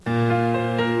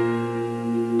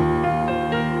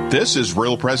This is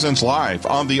Real Presence Live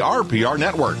on the RPR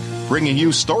Network, bringing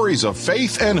you stories of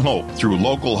faith and hope through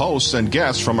local hosts and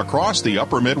guests from across the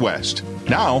upper Midwest.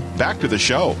 Now, back to the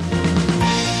show.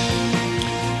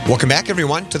 Welcome back,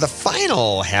 everyone, to the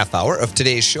final half hour of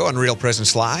today's show on Real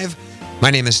Presence Live.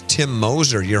 My name is Tim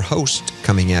Moser, your host,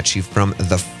 coming at you from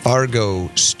the Fargo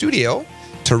studio.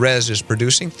 Therese is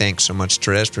producing. Thanks so much,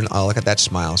 Therese. Oh, look at that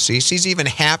smile. See, she's even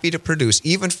happy to produce,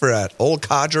 even for an old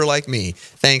codger like me.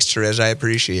 Thanks, Therese. I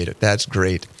appreciate it. That's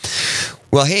great.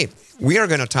 Well, hey, we are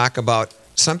going to talk about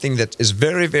something that is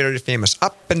very, very famous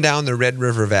up and down the Red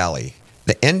River Valley,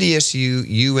 the NDSU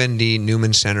UND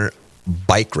Newman Center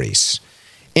bike race.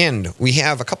 And we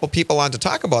have a couple people on to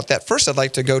talk about that. First, I'd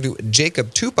like to go to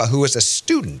Jacob Tupa, who is a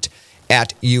student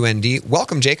at UND.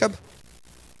 Welcome, Jacob.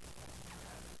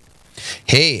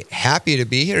 Hey, happy to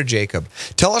be here, Jacob.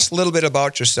 Tell us a little bit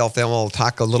about yourself, then we'll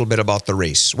talk a little bit about the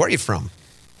race. Where are you from?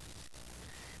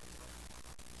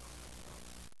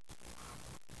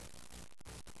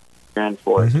 Grand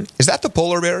Forks. Mm-hmm. Is that the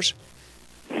Polar Bears?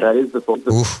 That is the Polar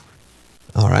Bears. Oof.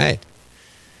 All right.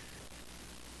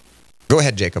 Go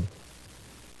ahead, Jacob.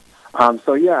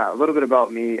 So, yeah, a little bit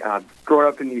about me. Growing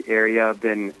up in the area, I've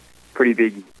been a pretty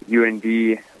big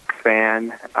UND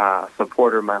fan,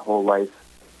 supporter my whole life.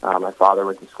 My father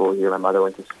went to school here.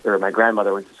 My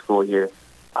grandmother went to school here.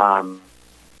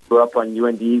 Grew up on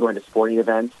UND, going to sporting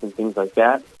events and things like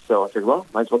that. So I figured, well,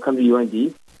 might as well come to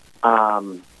UND.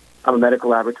 I'm a medical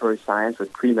laboratory science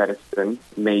with pre-medicine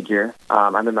major.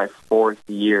 I'm in my fourth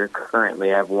year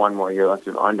currently. I have one more year left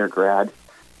of undergrad.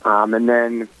 And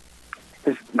then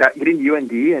just got getting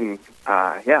UND, and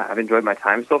I've enjoyed my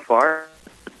time so far.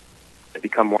 I've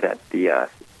become more at the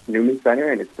Newman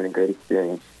Center, and it's been a great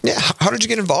experience. Yeah, how did you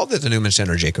get involved at the Newman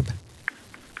Center, Jacob?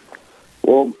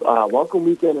 Well, welcome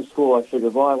weekend of school, I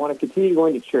figured, well, I want to continue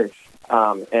going to church.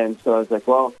 And so I was like,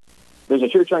 well, there's a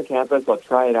church on campus, I'll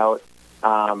try it out.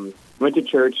 Went to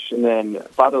church, and then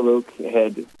Father Luke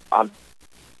had,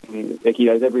 like he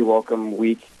does every welcome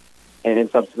week, and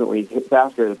then subsequently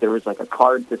after that there was like a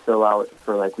card to fill out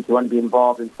for like if you want to be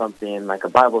involved in something like a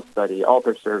Bible study,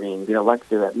 altar serving, being a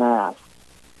lector at Mass,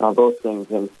 all those things.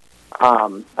 And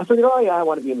I figured, I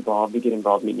want to be involved, get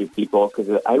involved, meet new people, because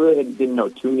I really didn't know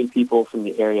too many people from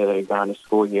the area that had gone to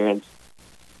school here. And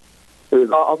it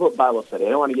was, I'll put Bible study. I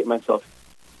don't want to get myself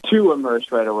too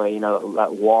immersed right away, that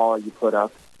wall you put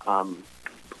up. And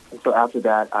so after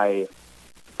that, I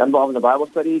got involved in the Bible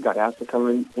study, got asked to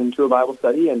come into a Bible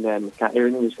study, and then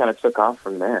everything just kind of took off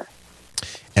from there.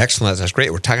 Excellent. That's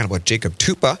great. We're talking about Jacob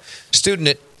Tupa, student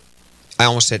at, I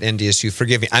almost said NDSU.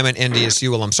 Forgive me. I'm an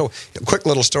NDSU alum. So, quick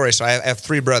little story. So, I have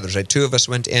three brothers. Right? Two of us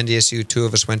went to NDSU. Two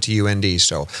of us went to UND.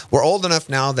 So, we're old enough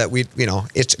now that we,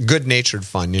 it's good-natured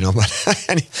fun, But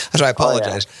so I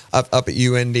apologize. Up at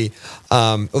UND.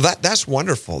 That's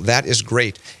wonderful. That is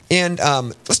great. And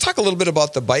let's talk a little bit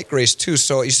about the bike race too.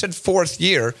 So, you said fourth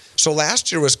year. So,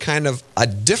 last year was kind of a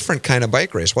different kind of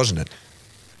bike race, wasn't it?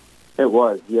 It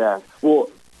was, yeah. Well,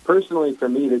 personally, for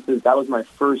me, that was my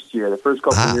first year. The first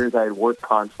couple of years, I had work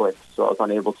conflicts, so I was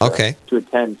unable to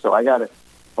attend. So I got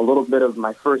a little bit of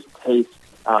my first taste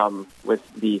with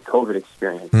the COVID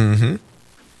experience. Mm-hmm.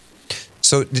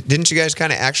 So didn't you guys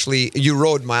kind of you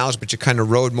rode miles, but you kind of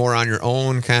rode more on your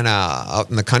own, kind of out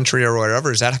in the country or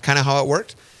whatever? Is that kind of how it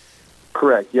worked?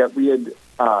 Correct. Yeah, we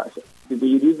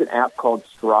used an app called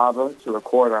Strava to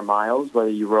record our miles, whether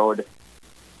you rode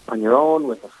on your own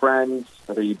with a friend,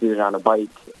 whether you did it on a bike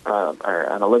or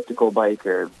an elliptical bike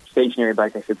or stationary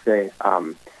bike, I should say.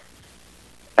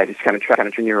 I just kind of tried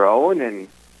on your own and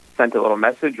sent a little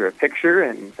message or a picture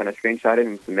and sent a screenshot it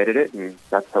and submitted it, and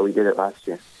that's how we did it last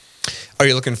year. Are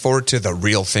you looking forward to the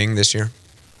real thing this year?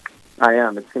 I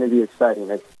am. It's going to be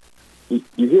exciting.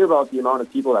 You hear about the amount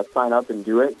of people that sign up and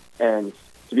do it, and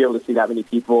to be able to see that many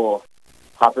people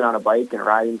hopping on a bike and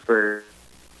riding for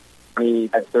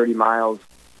 30 miles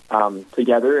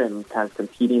together and kind of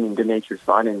competing in good-natured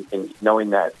fun, and knowing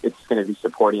that it's going to be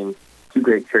supporting two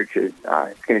great churches,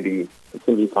 it's going to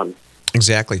be fun.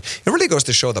 Exactly. It really goes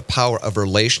to show the power of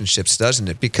relationships, doesn't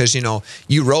it? Because,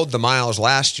 you rode the miles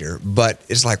last year, but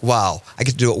it's like, wow, I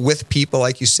get to do it with people,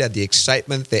 like you said, the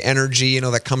excitement, the energy,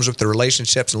 that comes with the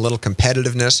relationships and a little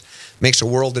competitiveness makes a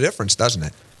world of difference, doesn't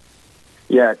it?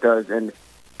 Yeah, it does. And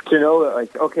to know that,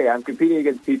 like, okay, I'm competing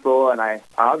against people, and I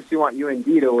obviously want UND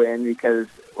to win because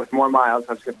with more miles,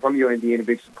 I'm from UND and a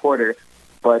big supporter.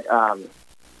 But,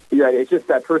 it's just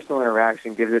that personal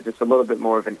interaction gives it just a little bit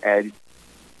more of an edge,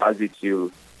 allows you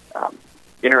to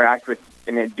interact with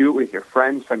and then do it with your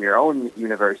friends from your own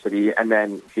university. And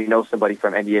then if you know somebody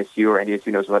from NDSU or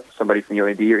NDSU knows somebody from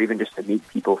UND, or even just to meet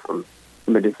people from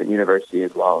from a different university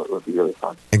as well. It would be really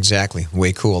fun. Exactly.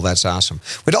 Way cool. That's awesome.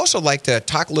 We'd also like to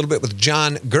talk a little bit with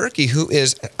John Goerke, who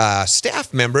is a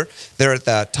staff member there at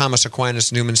the Thomas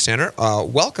Aquinas Newman Center.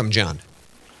 Welcome, John.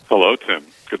 Hello, Tim.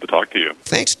 Good to talk to you.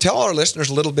 Thanks. Tell our listeners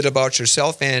a little bit about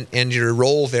yourself and your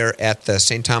role there at the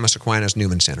St. Thomas Aquinas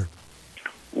Newman Center.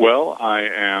 Well, I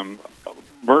am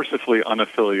mercifully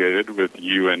unaffiliated with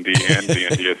UND and the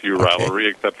NDSU Okay. rivalry,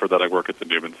 except for that I work at the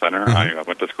Newman Center. Mm-hmm. I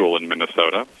went to school in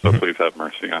Minnesota, so please have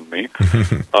mercy on me.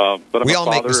 But I'm We a all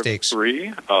make father of mistakes.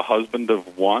 3, a husband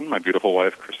of 1, my beautiful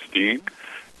wife, Christine.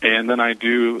 And then I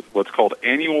do what's called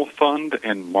annual fund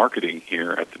and marketing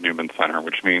here at the Newman Center,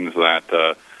 which means that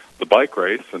the bike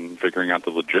race and figuring out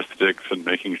the logistics and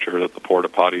making sure that the porta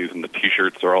potties and the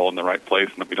T-shirts are all in the right place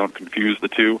and that we don't confuse the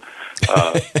two.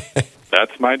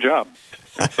 That's my job.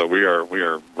 And so we are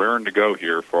raring to go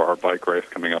here for our bike race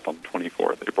coming up on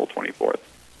April 24th.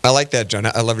 I like that, John.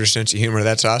 I love your sense of humor.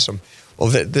 That's awesome. Well,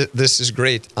 this is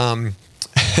great.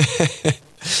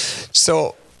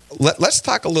 So let's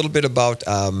talk a little bit about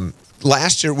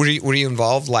last year. Were you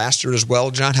involved last year as well,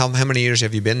 John? How many years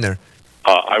have you been there?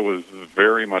 I was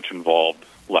very much involved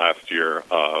last year.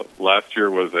 Last year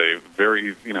was a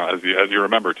very, as you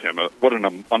remember, Tim, what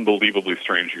an unbelievably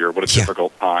strange year. What a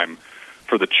difficult time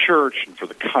for the church and for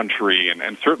the country,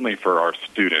 and certainly for our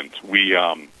students. We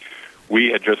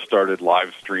had just started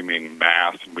live streaming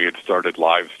Mass, and we had started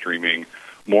live streaming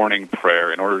morning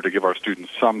prayer in order to give our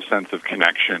students some sense of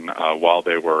connection while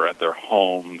they were at their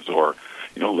homes or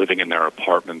living in their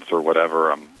apartments or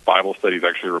whatever. Bible studies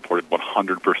actually reported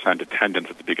 100% attendance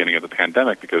at the beginning of the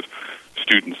pandemic because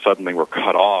students suddenly were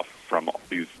cut off from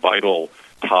these vital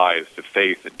ties to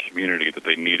faith and community that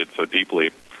they needed so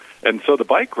deeply. And so the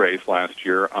bike race last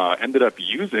year ended up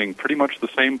using pretty much the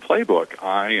same playbook.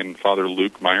 I and Father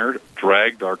Luke Meyer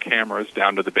dragged our cameras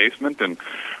down to the basement, and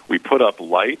we put up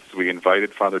lights. We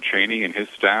invited Father Cheney and his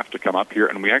staff to come up here,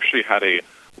 and we actually had a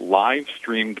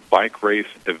live-streamed bike race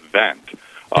event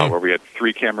where we had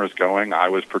 3 cameras going. I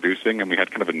was producing, and we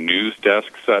had kind of a news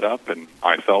desk set up, and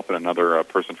myself and another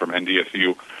person from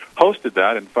NDSU hosted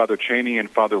that, and Father Cheney and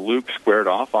Father Luke squared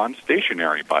off on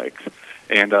stationary bikes.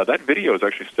 And that video is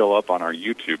actually still up on our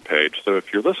YouTube page. So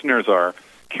if your listeners are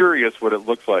curious what it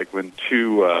looks like when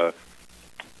 2,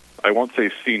 I won't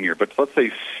say senior, but let's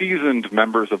say seasoned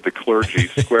members of the clergy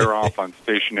square off on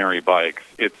stationary bikes,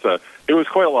 it was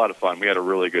quite a lot of fun. We had a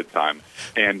really good time.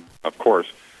 And, of course,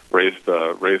 raised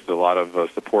a lot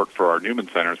of support for our Newman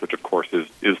centers, which, of course, is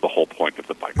the whole point of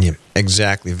the bike race. Yeah,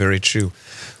 exactly. Very true.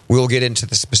 We'll get into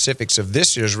the specifics of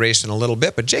this year's race in a little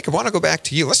bit. But, Jacob, I want to go back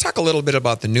to you. Let's talk a little bit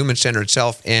about the Newman Center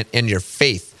itself and your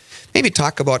faith. Maybe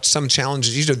talk about some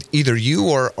challenges, either you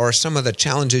or some of the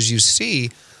challenges you see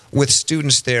with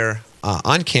students there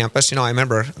on campus. I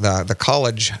remember the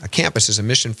college campus is a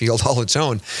mission field all its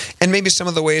own. And maybe some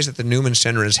of the ways that the Newman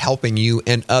Center is helping you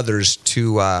and others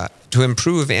to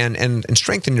improve and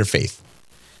strengthen your faith.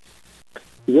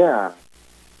 Yeah.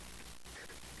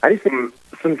 I just think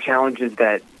some challenges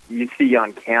that you see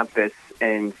on campus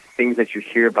and things that you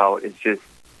hear about is just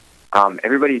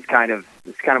everybody's it's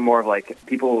kind of more of like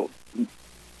people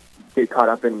get caught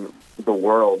up in the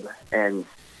world and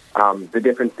the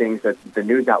different things that the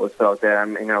news outlets put out there.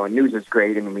 And news is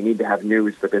great and we need to have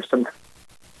news, but there's some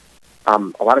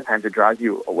a lot of times it draws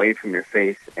you away from your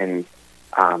faith and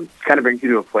kind of brings you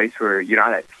to a place where you're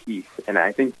not at peace. And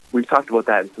I think we've talked about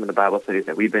that in some of the Bible studies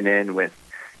that we've been in with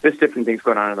just different things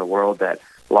going on in the world, that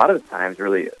a lot of the times,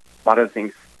 really, a lot of the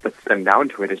things that stem down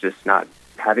to it is just not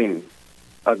having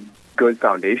a good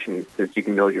foundation that you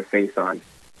can build your faith on.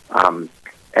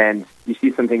 And you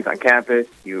see some things on campus,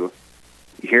 you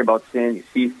hear about sin, you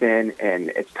see sin, and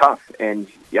it's tough. And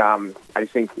I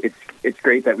just think it's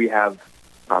great that we have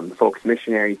folks,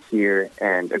 missionaries here,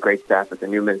 and a great staff at the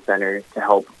Newman Center to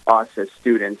help us as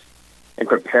students and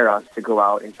prepare us to go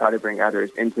out and try to bring others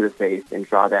into the faith and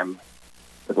draw them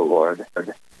to the Lord.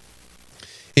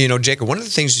 Jacob, one of the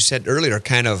things you said earlier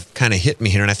kind of hit me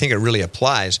here, and I think it really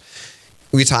applies.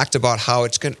 We talked about how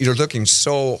you're looking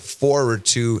so forward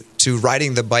to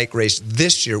riding the bike race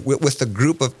this year with a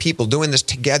group of people doing this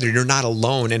together. You're not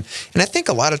alone. And I think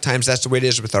a lot of times that's the way it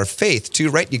is with our faith too,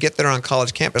 right? You get there on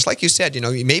college campus. Like you said,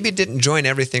 you maybe didn't join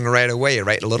everything right away,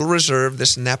 right? A little reserved,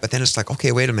 this and that, but then it's like,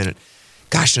 okay, wait a minute.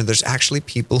 Gosh, there's actually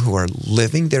people who are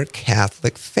living their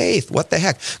Catholic faith. What the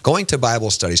heck? Going to Bible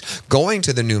studies, going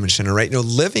to the Newman Center, right?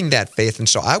 living that faith. And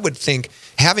so I would think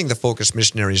having the focused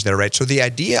missionaries there, right? So the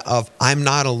idea of I'm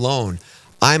not alone,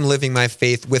 I'm living my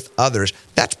faith with others,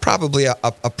 that's probably a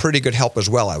pretty good help as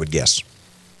well, I would guess.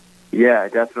 Yeah,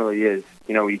 it definitely is.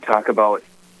 We talk about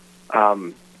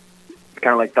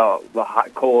kind of like the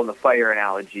hot coal and the fire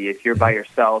analogy. If you're by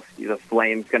yourself, the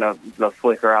flame's they'll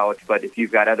flicker out. But if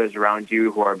you've got others around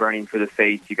you who are burning for the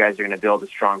faith, you guys are going to build a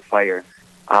strong fire.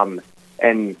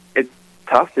 And it's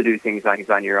tough to do things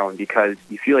on your own because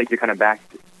you feel like you're kind of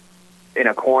backed in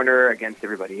a corner against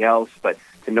everybody else. But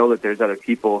to know that there's other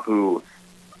people who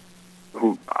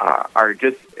are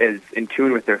just as in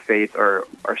tune with their faith or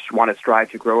want to strive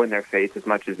to grow in their faith as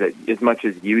much as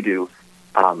you do.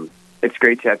 It's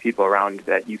great to have people around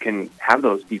that you can have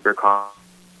those deeper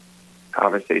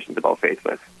conversations about faith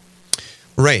with.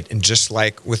 Right, and just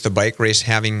like with the bike race,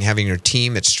 having your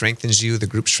team, it strengthens you. The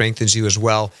group strengthens you as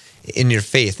well in your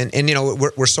faith. And you know,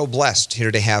 we're so blessed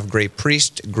here to have great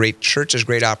priests, great churches,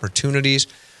 great opportunities.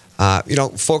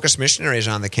 Focused missionaries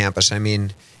on the campus. I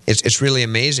mean, it's really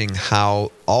amazing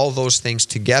how all those things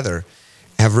together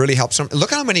have really helped some.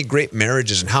 Look how many great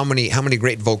marriages and how many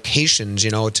great vocations,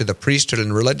 to the priesthood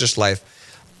and religious life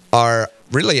are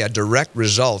really a direct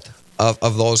result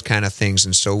of those kind of things.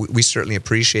 And so we certainly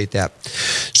appreciate that.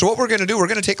 So what we're going to do, we're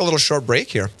going to take a little short break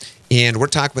here. And we're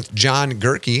talking with John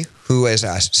Goerke, who is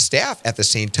a staff at the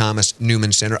St. Thomas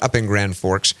Newman Center up in Grand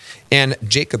Forks, and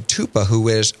Jacob Tupa, who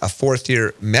is a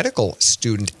fourth-year medical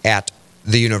student at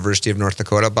the University of North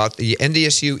Dakota, about the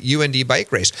NDSU UND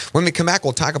bike race. When we come back,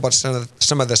 we'll talk about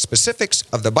some of the specifics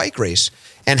of the bike race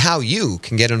and how you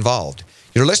can get involved.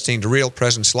 You're listening to Real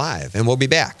Presence Live, and we'll be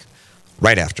back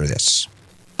right after this.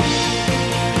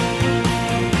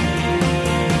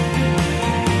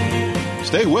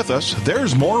 Stay with us.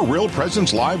 There's more Real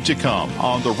Presence Live to come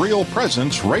on the Real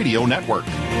Presence Radio Network.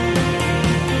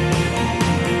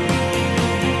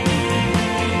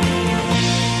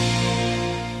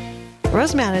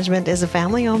 Rose Management is a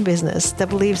family-owned business that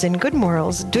believes in good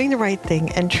morals, doing the right thing,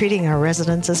 and treating our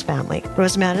residents as family.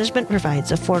 Rose Management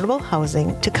provides affordable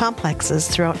housing to complexes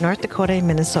throughout North Dakota and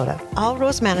Minnesota. All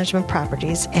Rose Management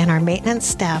properties and our maintenance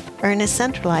staff are in a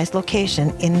centralized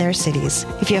location in their cities.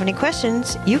 If you have any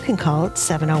questions, you can call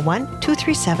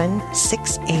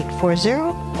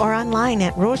 701-237-6840 or online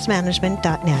at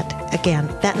rosemanagement.net. Again,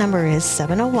 that number is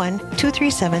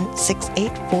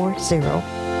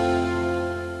 701-237-6840.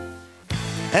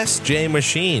 SJ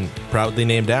Machine, proudly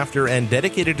named after and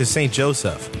dedicated to St.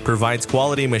 Joseph, provides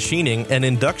quality machining and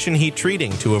induction heat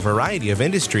treating to a variety of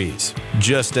industries.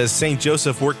 Just as St.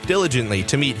 Joseph worked diligently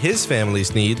to meet his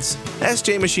family's needs,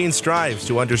 SJ Machine strives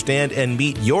to understand and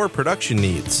meet your production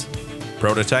needs.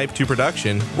 Prototype to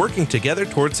production, working together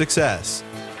toward success.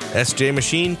 SJ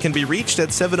Machine can be reached at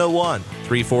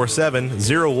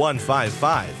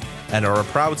 701-347-0155 and are a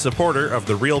proud supporter of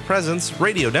the Real Presence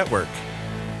Radio Network.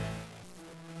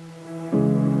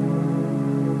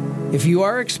 If you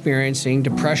are experiencing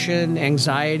depression,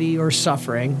 anxiety, or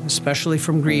suffering, especially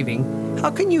from grieving,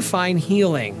 how can you find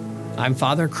healing? I'm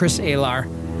Father Chris Alar.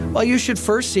 While you should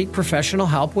first seek professional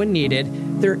help when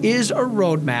needed, there is a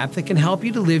roadmap that can help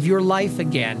you to live your life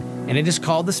again, and it is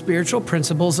called the Spiritual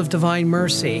Principles of Divine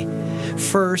Mercy.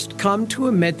 First, come to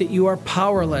admit that you are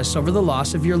powerless over the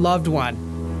loss of your loved one.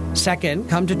 Second,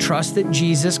 come to trust that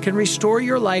Jesus can restore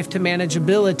your life to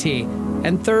manageability.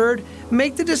 And third,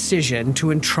 make the decision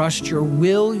to entrust your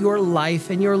will, your life,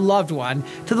 and your loved one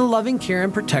to the loving care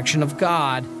and protection of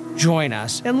God. Join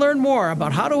us and learn more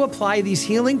about how to apply these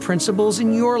healing principles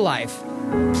in your life.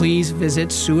 Please visit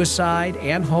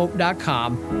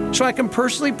suicideandhope.com so I can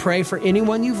personally pray for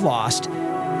anyone you've lost,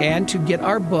 and to get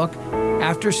our book,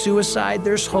 After Suicide,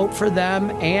 There's Hope for Them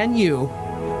and You,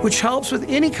 which helps with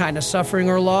any kind of suffering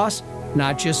or loss,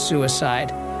 not just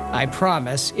suicide. I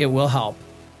promise it will help.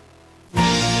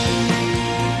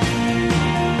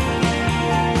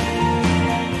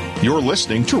 You're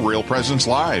listening to Real Presence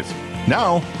Live.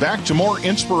 Now, back to more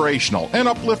inspirational and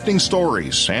uplifting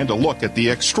stories and a look at the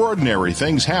extraordinary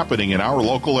things happening in our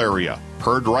local area.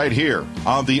 Heard right here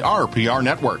on the RPR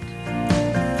Network.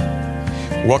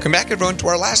 Welcome back, everyone, to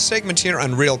our last segment here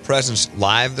on Real Presence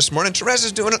Live this morning. Therese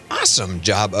is doing an awesome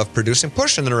job of producing,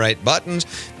 pushing the right buttons,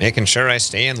 making sure I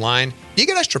stay in line. Do you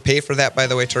get extra pay for that, by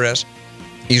the way, Therese?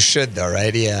 You should, though,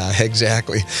 right? Yeah,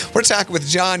 exactly. We're talking with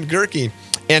John Goerke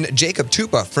and Jacob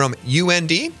Tupa from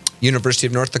UND, University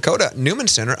of North Dakota, Newman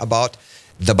Center, about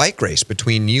the bike race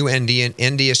between UND and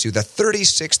NDSU, the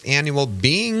 36th annual,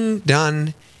 being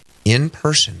done in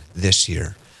person this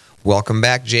year. Welcome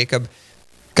back, Jacob.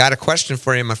 Got a question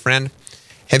for you, my friend.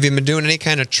 Have you been doing any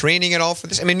kind of training at all for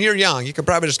this? I mean, you're young. You could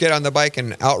probably just get on the bike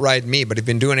and outride me, but have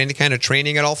you been doing any kind of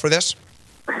training at all for this?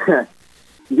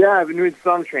 Yeah, I've been doing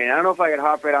some training. I don't know if I could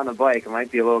hop right on the bike. It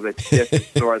might be a little bit stiff and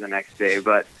sore the next day,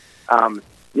 but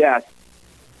yeah,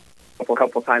 a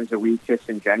couple times a week just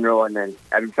in general, and then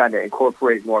I've been trying to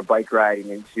incorporate more bike riding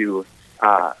into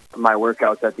my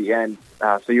workouts at the end.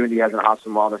 So UND has an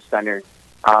awesome wellness center.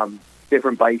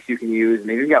 Different bikes you can use, and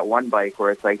they've even got one bike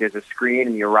where it's like there's a screen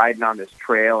and you're riding on this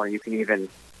trail, and you can even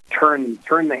turn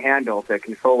the handle to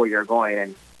control where you're going.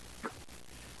 And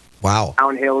wow,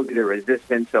 downhill due to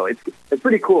resistance. So it's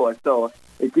pretty cool. So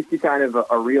it gets you kind of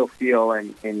a real feel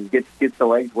and gets the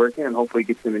legs working, and hopefully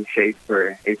gets them in shape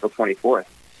for April 24th.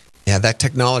 Yeah, that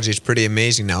technology is pretty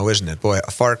amazing now, isn't it? Boy,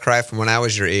 a far cry from when I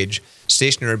was your age.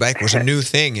 Stationary bike was a new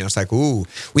thing. It's like, ooh.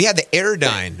 We had the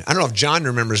Airdyne. I don't know if John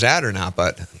remembers that or not,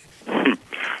 but...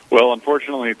 Well,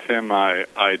 unfortunately, Tim, I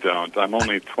don't. I'm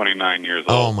only 29 years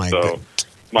old. Oh, my goodness.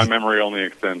 My memory only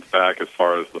extends back as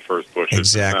far as the first Bush, the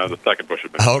second Bush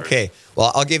administration. Okay.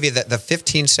 Well, I'll give you the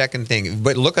 15-second thing,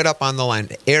 but look it up on the line.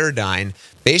 Airdyne.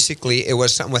 Basically, it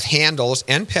was something with handles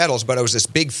and pedals, but it was this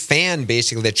big fan,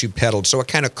 basically, that you pedaled. So it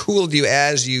kind of cooled you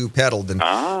as you pedaled. And,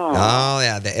 oh,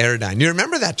 yeah, the Airdyne. You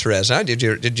remember that, Therese, huh?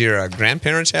 Did your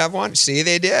grandparents have one? See,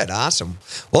 they did. Awesome.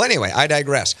 Well, anyway, I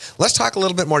digress. Let's talk a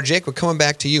little bit more, Jacob, coming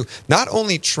back to you. Not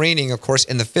only training, of course,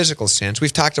 in the physical sense.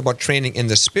 We've talked about training in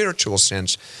the spiritual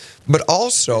sense. But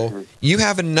also, you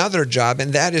have another job,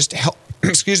 and that is to help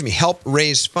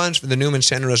raise funds for the Newman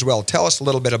Center as well. Tell us a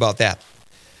little bit about that.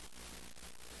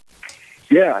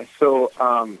 Yeah, so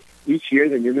each year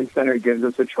the Newman Center gives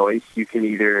us a choice. You can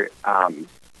either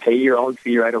pay your own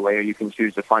fee right away, or you can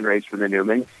choose to fundraise for the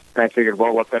Newman. And I figured,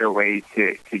 well, what better way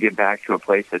to give back to a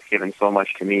place that's given so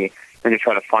much to me than to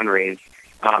try to fundraise.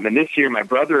 And this year, my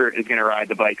brother is going to ride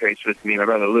the bike race with me, my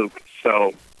brother Luke.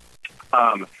 So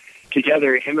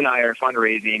together, him and I are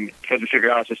fundraising because we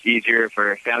figured out it's just easier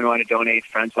for family want to donate,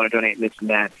 friends want to donate, and this and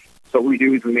that. So what we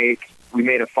do is we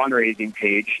made a fundraising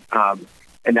page,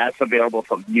 and that's available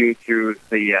from you through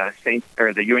the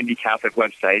the UND Catholic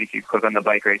website. If you click on the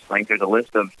bike race link, there's a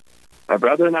list of my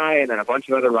brother and I, and then a bunch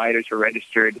of other riders who are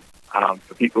registered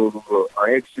for people who are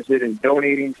interested in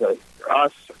donating to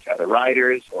us, or to other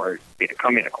riders, or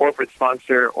becoming a corporate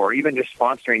sponsor, or even just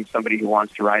sponsoring somebody who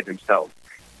wants to ride themselves.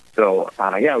 So,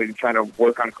 we've been trying to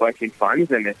work on collecting funds,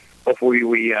 and hopefully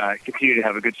we continue to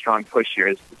have a good, strong push here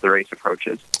as the race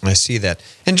approaches. I see that.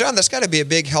 And, John, that's got to be a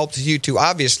big help to you, too.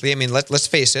 Obviously, I mean, let's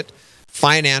face it,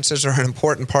 finances are an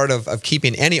important part of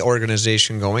keeping any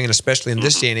organization going, and especially in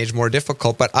this day and age, more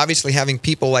difficult. But obviously having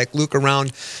people like Luke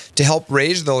around to help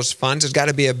raise those funds has got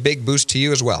to be a big boost to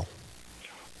you as well.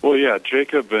 Well, yeah,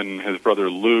 Jacob and his brother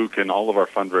Luke and all of our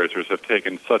fundraisers have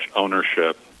taken such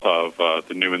ownership of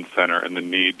the Newman Center and the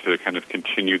need to kind of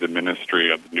continue the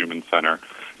ministry of the Newman Center.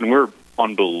 And we're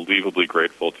unbelievably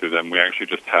grateful to them. We actually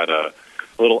just had a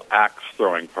little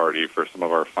axe-throwing party for some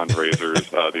of our fundraisers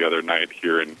the other night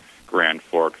here in Grand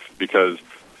Forks because,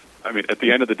 I mean, at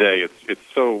the end of the day, it's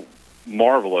so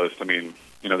marvelous. I mean,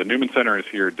 the Newman Center is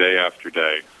here day after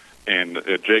day, and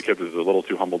Jacob is a little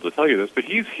too humble to tell you this, but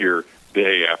he's here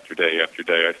day after day after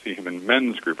day. I see him in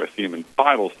men's group. I see him in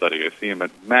Bible study. I see him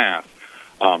at Mass.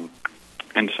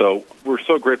 And so we're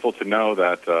so grateful to know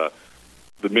that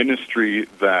the ministry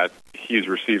that he's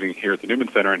receiving here at the Newman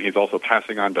Center, and he's also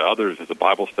passing on to others as a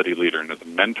Bible study leader and as a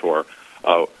mentor,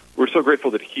 we're so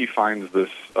grateful that he finds this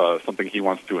something he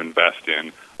wants to invest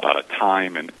in,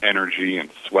 time and energy and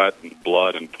sweat and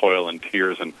blood and toil and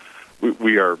tears. And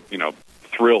we are,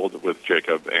 thrilled with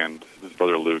Jacob and his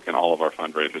brother Luke and all of our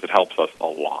fundraisers. It helps us a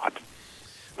lot.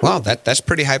 Wow, that's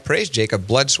pretty high praise, Jacob.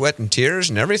 Blood, sweat, and tears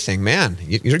and everything. Man,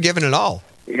 you're giving it all.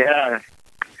 Yeah.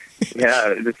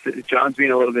 John's being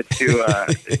a little bit too,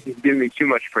 he's giving me too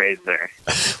much praise there.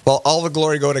 Well, all the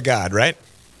glory go to God, right?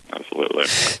 Absolutely.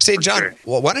 Say, John, sure.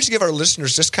 Well, why don't you give our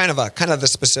listeners just kind of the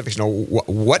specifics?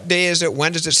 What day is it?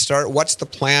 When does it start? What's the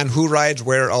plan? Who rides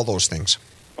where? All those things.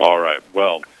 All right.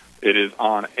 Well, it is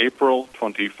on April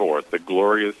 24th, the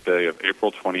glorious day of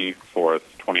April 24th,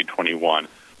 2021.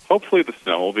 Hopefully the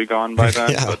snow will be gone by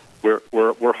then, yeah. But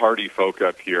we're hardy folk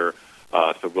up here,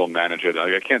 so we'll manage it.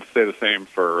 I can't say the same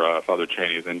for Father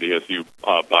Cheney's NDSU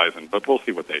Bison, but we'll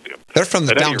see what they do. They're from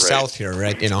the down south here,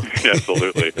 right?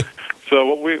 Absolutely. So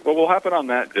what will happen on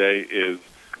that day is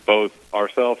both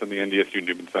ourselves and the NDSU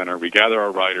Newman Center, we gather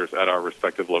our riders at our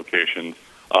respective locations,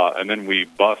 and then we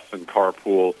bus and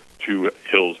carpool to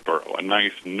Hillsboro, a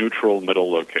nice neutral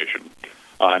middle location.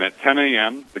 And at 10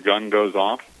 a.m., the gun goes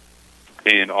off,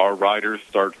 and our riders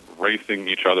start racing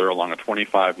each other along a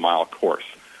 25-mile course.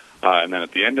 And then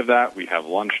at the end of that, we have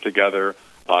lunch together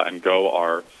and go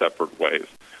our separate ways.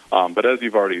 But as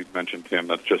you've already mentioned, Tim,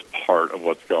 that's just part of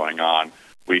what's going on.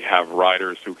 We have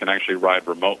riders who can actually ride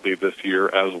remotely this year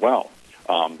as well.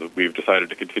 We've decided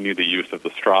to continue the use of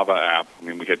the Strava app. I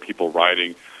mean, we had people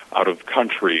riding out of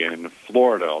country in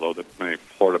Florida, although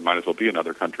Florida might as well be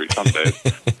another country some days.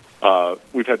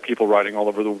 We've had people riding all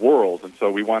over the world, and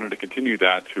so we wanted to continue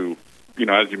that to,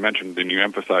 as you mentioned and you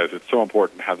emphasized, it's so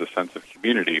important to have this sense of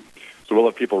community. So we'll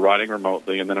have people riding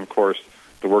remotely, and then, of course,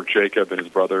 the work Jacob and his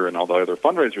brother and all the other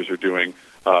fundraisers are doing,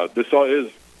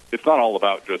 it's not all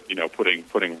about just,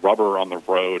 putting rubber on the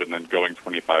road and then going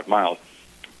 25 miles.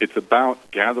 It's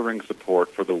about gathering support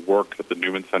for the work that the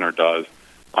Newman Center does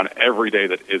on every day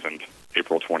that isn't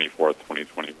April 24th,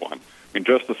 2021. I mean,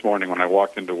 just this morning when I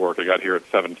walked into work, I got here at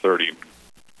 7:30,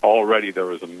 already there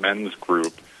was a men's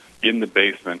group in the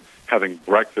basement having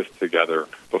breakfast together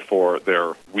before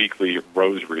their weekly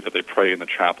rosary that they pray in the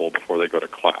chapel before they go to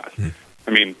class.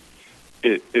 I mean,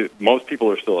 most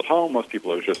people are still at home. Most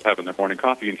people are just having their morning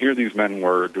coffee. And here these men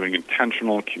were doing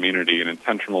intentional community and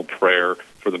intentional prayer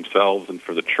for themselves and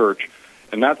for the church.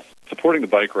 And that's supporting the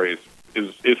bike race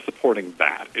is supporting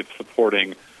that. It's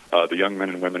supporting the young men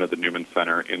and women at the Newman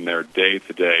Center in their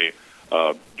day-to-day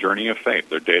journey of faith,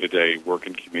 their day-to-day work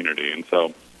in community. And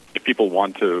so if people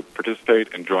want to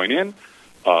participate and join in,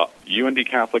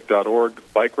 UNDCatholic.org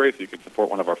bike race. You can support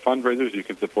one of our fundraisers. You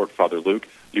can support Father Luke.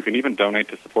 You can even donate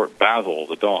to support Basil,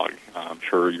 the dog. I'm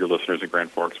sure your listeners in Grand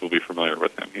Forks will be familiar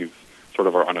with him. He's sort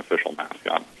of our unofficial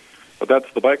mascot. But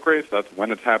that's the bike race. That's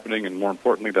when it's happening, and more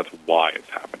importantly, that's why it's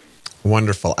happening.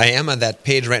 Wonderful. I am on that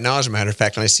page right now, as a matter of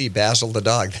fact, and I see Basil the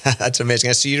dog. That's amazing.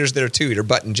 I see yours there, too. Your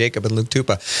button, Jacob and Luke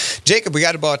Tupa. Jacob, we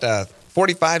got about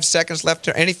 45 seconds left.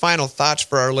 Any final thoughts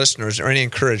for our listeners or any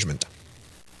encouragement?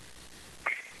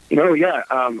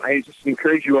 I just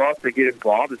encourage you all to get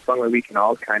involved. It's one way we can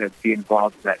all kind of be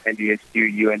involved in that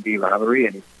NDSU UND rivalry,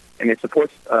 and it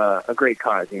supports a great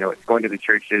cause. It's going to the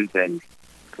churches, and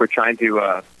we're trying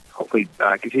to hopefully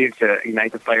continue to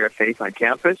ignite the fire of faith on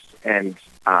campus. And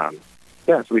so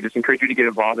we just encourage you to get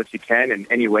involved if you can in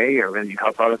any way, or whether you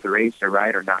help out at the race or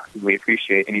ride or not. We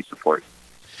appreciate any support.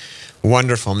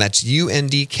 Wonderful. And that's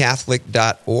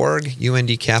UNDCatholic.org,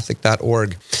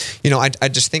 UNDCatholic.org. I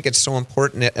just think it's so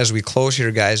important as we close here,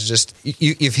 guys. Just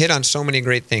you've hit on so many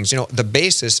great things. The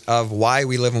basis of why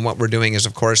we live and what we're doing is,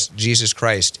 of course, Jesus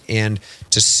Christ. And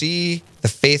to see the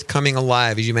faith coming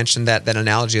alive, as you mentioned that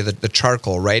analogy of the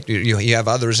charcoal, right? You have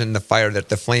others in the fire that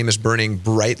the flame is burning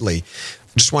brightly.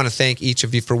 I just want to thank each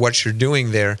of you for what you're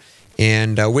doing there,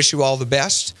 and wish you all the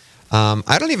best.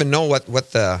 I don't even know what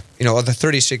the, of the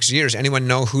 36 years, anyone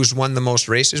know who's won the most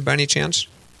races by any chance?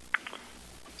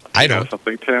 I don't.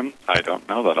 Something, Tim? I don't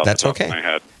know that off the top of my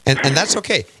head. And that's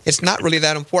okay. It's not really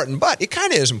that important, but it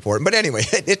kind of is important. But anyway,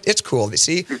 it's cool. You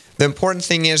see, the important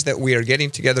thing is that we are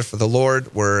getting together for the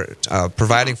Lord. We're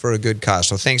providing for a good cause.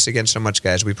 So thanks again so much,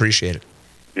 guys. We appreciate it.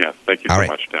 Yes, thank you so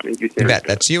much, Tim. Thank you, You bet.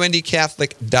 That's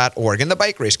UNDCatholic.org. And the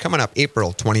bike race coming up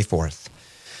April 24th.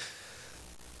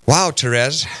 Wow,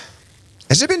 Therese.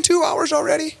 Has it been 2 hours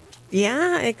already?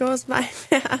 Yeah, it goes by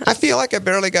fast. I feel like I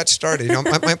barely got started.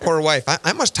 My poor wife.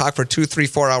 I must talk for 2, 3,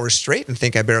 4 hours straight and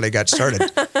think I barely got started.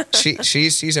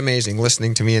 She's amazing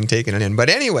listening to me and taking it in. But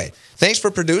anyway, thanks for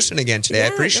producing again today. I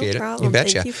appreciate it. You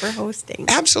betcha. Thank you for hosting.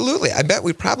 Absolutely. I bet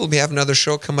we probably have another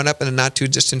show coming up in the not too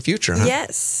distant future, huh?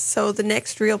 Yes. So the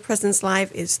next Real Presence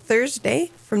Live is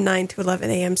Thursday from 9 to 11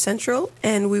 a.m. Central,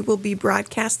 and we will be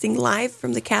broadcasting live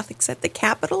from the Catholics at the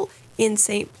Capitol in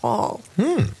St. Paul.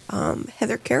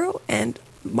 Heather Carroll and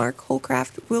Mark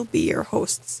Holcraft will be your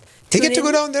hosts. Do you get to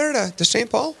go down there to St.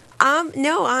 Paul?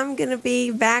 No, I'm going to be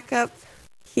back up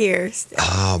here still.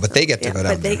 Oh, but they get to go down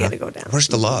there. But they get to go down. Where's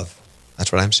the love?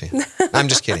 That's what I'm saying. I'm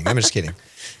just kidding.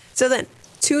 So then,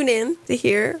 tune in to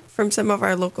hear from some of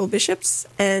our local bishops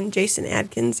and Jason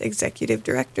Adkins, Executive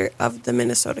Director of the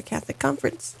Minnesota Catholic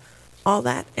Conference. All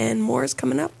that and more is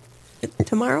coming up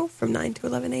tomorrow from 9 to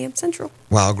 11 a.m. Central.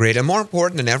 Wow, great. And more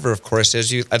important than ever, of course,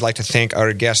 I'd like to thank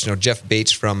our guests, Jeff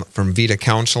Bates from Vita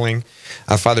Counseling,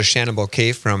 Father Shannon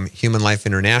Bouquet from Human Life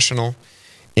International,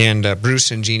 and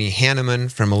Bruce and Jeannie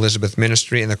Hanneman from Elizabeth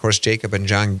Ministry, and, of course, Jacob and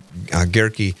John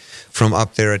Goerke from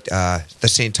up there at the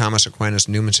St. Thomas Aquinas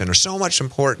Newman Center. So much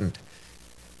important,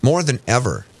 more than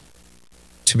ever,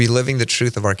 to be living the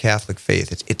truth of our Catholic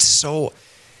faith. It's so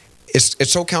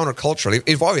countercultural.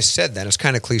 We've always said that. It's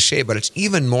kind of cliche, but it's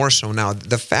even more so now.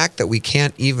 The fact that we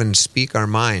can't even speak our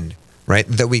mind, right?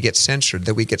 That we get censored,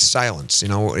 that we get silenced.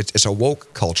 It's a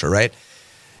woke culture, right?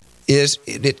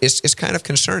 It's kind of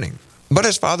concerning. But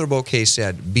as Father Bouquet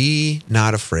said, be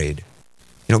not afraid.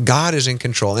 God is in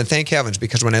control. And thank heavens,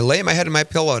 because when I lay my head in my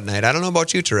pillow at night, I don't know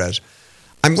about you, Therese,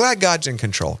 I'm glad God's in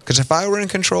control. Because if I were in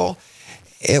control,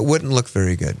 it wouldn't look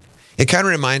very good. It kind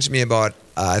of reminds me about,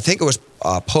 I think it was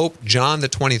Pope John the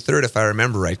 23rd, if I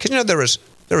remember right. Because,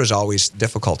 there was always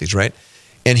difficulties, right?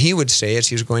 And he would say as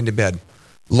he was going to bed,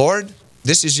 Lord,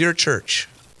 this is your church.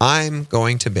 I'm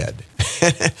going to bed.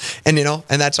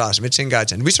 and that's awesome. It's in God's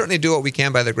hand. We certainly do what we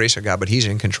can by the grace of God, but He's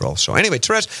in control. So anyway,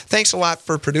 Therese, thanks a lot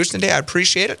for producing today. I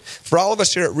appreciate it. For all of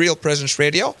us here at Real Presence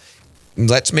Radio,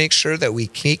 let's make sure that we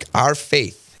keep our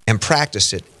faith and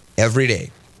practice it every day.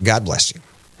 God bless you.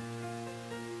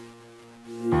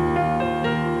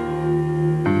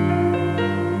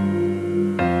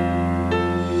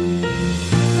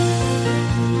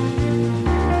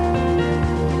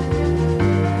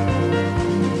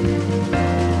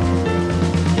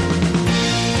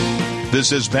 This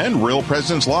has been Real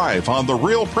Presence Live on the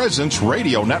Real Presence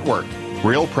Radio Network.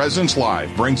 Real Presence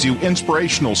Live brings you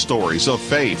inspirational stories of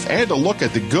faith and a look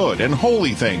at the good and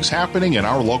holy things happening in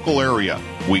our local area.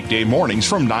 Weekday mornings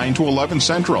from 9 to 11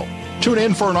 Central. Tune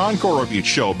in for an encore of each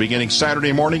show beginning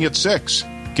Saturday morning at 6.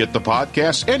 Get the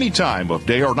podcast any time of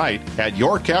day or night at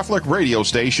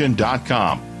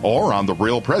yourcatholicradiostation.com or on the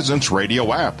Real Presence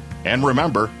Radio app. And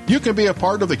remember, you can be a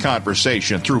part of the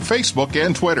conversation through Facebook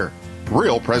and Twitter.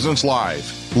 Real Presence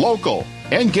Live, local,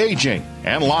 engaging,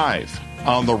 and live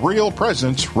on the Real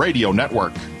Presence Radio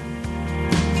Network.